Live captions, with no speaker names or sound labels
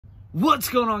What's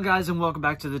going on, guys, and welcome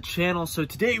back to the channel. So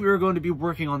today we are going to be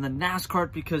working on the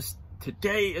NASKART because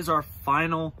today is our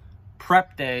final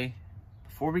prep day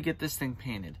before we get this thing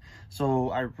painted. So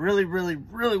I really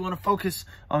want to focus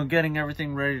on getting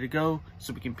everything ready to go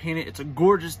so we can paint it. It's a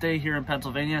gorgeous day here in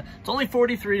Pennsylvania. It's only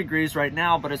 43 degrees right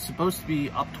now, but it's supposed to be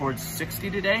up towards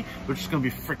 60 today, which is going to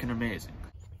be freaking amazing.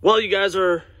 While you guys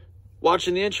are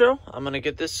watching the intro, I'm going to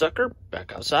get this sucker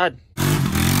back outside.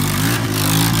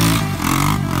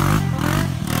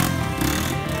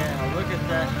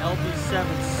 That LB7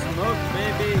 smoke,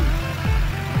 baby.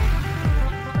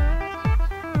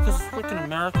 Because it's freaking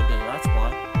America Day, that's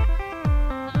why.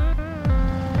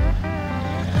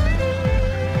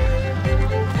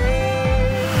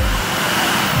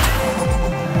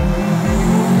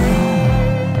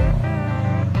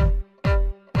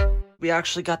 We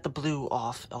actually got the blue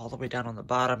off all the way down on the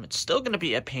bottom. It's still going to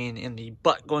be a pain in the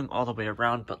butt going all the way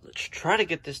around, but let's try to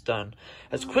get this done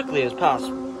as quickly as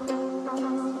possible.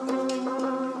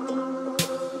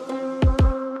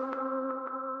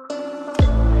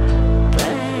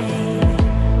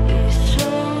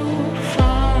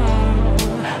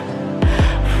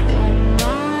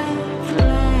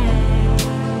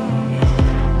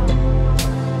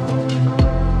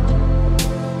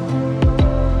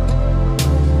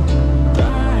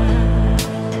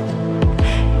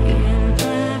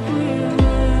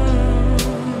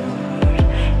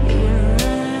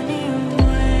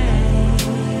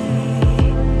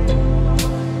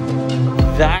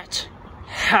 That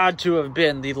had to have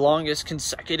been the longest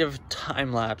consecutive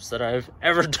time lapse that I've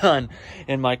ever done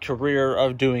in my career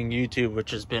of doing YouTube,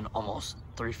 which has been almost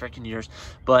 3 freaking years.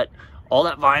 But all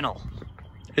that vinyl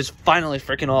is finally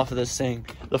freaking off of this thing.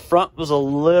 The front was a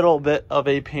little bit of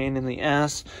a pain in the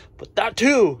ass, but that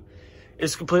too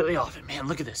is completely off. And man,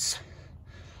 look at this.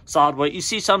 Solid white. You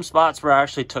see some spots where I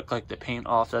actually took like the paint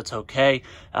off. That's okay.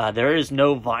 There is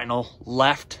no vinyl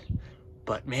left,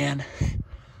 but man,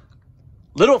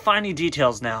 little tiny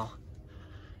details now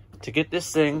to get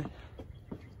this thing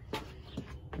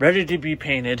ready to be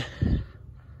painted.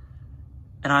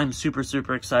 And I'm super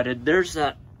excited. There's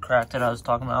that crack that I was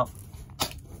talking about.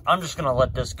 I'm just gonna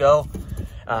let this go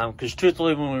because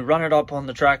truthfully, when we run it up on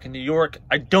the track in New York,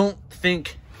 I don't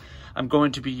think I'm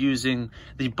going to be using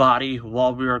the body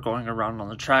while we are going around on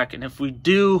the track. And if we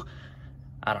do,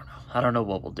 I don't know. I don't know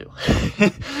what we'll do.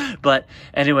 But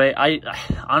anyway, I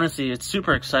honestly, it's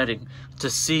super exciting to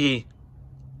see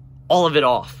all of it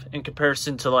off in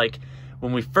comparison to like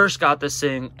when we first got this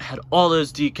thing, had all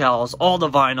those decals, all the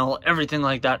vinyl, everything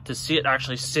like that. To see it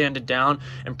actually sanded down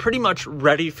and pretty much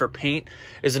ready for paint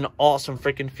is an awesome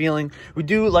freaking feeling. We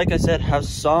do, like I said, have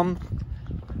some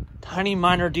tiny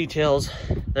minor details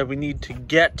that we need to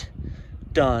get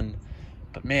done.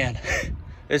 But man,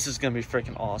 this is gonna be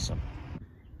freaking awesome.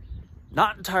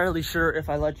 Not entirely sure if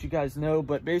I let you guys know,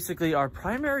 but basically our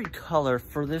primary color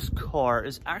for this car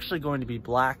is actually going to be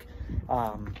black.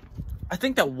 I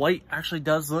think that white actually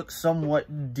does look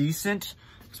somewhat decent,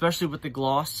 especially with the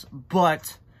gloss,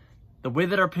 but the way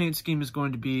that our paint scheme is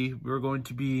going to be, we're going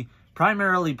to be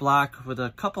primarily black with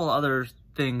a couple other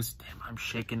things. Damn, I'm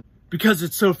shaking because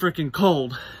it's so freaking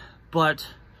cold. But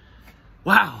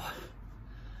wow,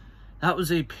 that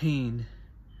was a pain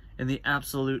in the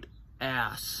absolute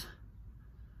ass.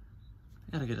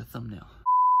 I gotta get a thumbnail.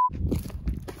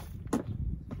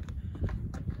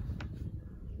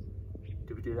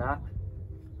 Did we do that?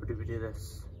 Or did we do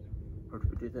this? Or did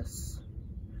we do this?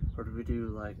 Or did we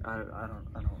do like, I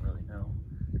don't really know.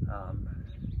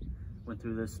 Went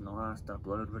through this in the last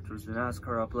upload, which was the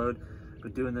NASCAR upload.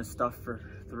 Been doing this stuff for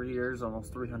 3 years,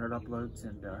 almost 300 uploads,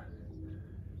 and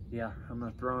yeah, I'm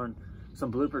gonna throw in some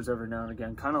bloopers every now and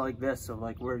again, kind of like this, so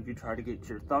like where you try to get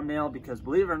your thumbnail, because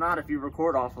believe it or not, if you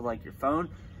record off of like your phone,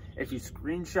 if you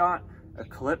screenshot a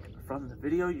clip from the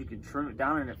video, you can trim it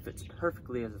down and it fits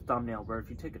perfectly as a thumbnail, where if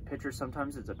you take a picture,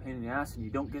 sometimes it's a pain in the ass and you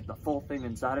don't get the full thing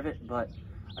inside of it. But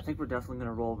I think we're definitely going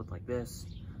to roll with like this,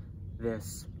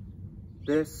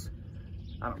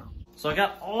 I don't know. So I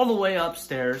got all the way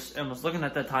upstairs and was looking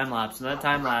at that time lapse, and that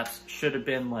time lapse should have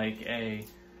been like a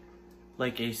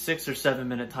 6 or 7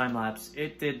 minute time lapse.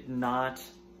 It did not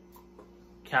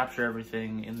capture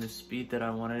everything in the speed that I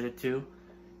wanted it to.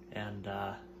 And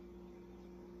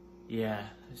yeah,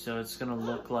 so it's gonna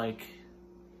look like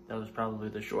that was probably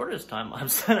the shortest time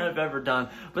lapse that I've ever done,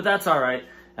 but that's all right.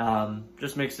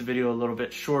 Just makes the video a little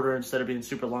bit shorter instead of being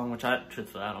super long, which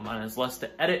truthfully, I don't mind. It's less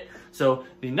to edit. So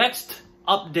the next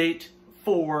update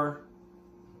for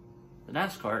the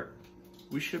NASKART,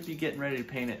 we should be getting ready to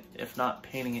paint it, if not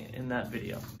painting it in that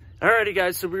video. Alrighty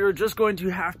guys, so we were just going to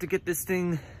have to get this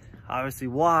thing obviously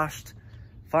washed,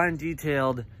 fine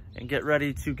detailed, and get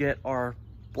ready to get our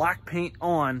black paint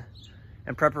on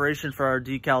in preparation for our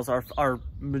decals. Our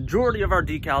majority of our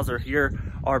decals are here.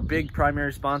 Our big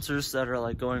primary sponsors that are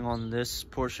like going on this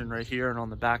portion right here and on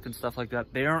the back and stuff like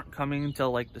that, they aren't coming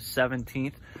until like the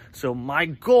 17th. So my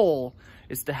goal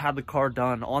is to have the car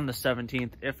done on the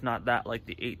 17th, if not that, like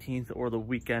the 18th or the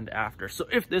weekend after. So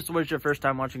if this was your first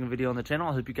time watching a video on the channel,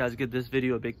 I hope you guys give this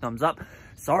video a big thumbs up.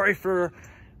 Sorry for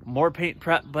more paint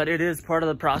prep, but it is part of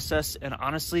the process, and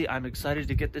honestly I'm excited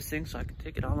to get this thing so I can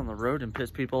take it out on the road and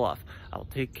piss people off. I'll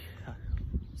take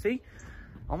see,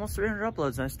 almost 300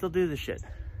 uploads and I still do this shit.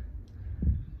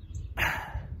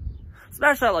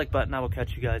 Smash that like button. I will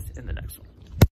catch you guys in the next one.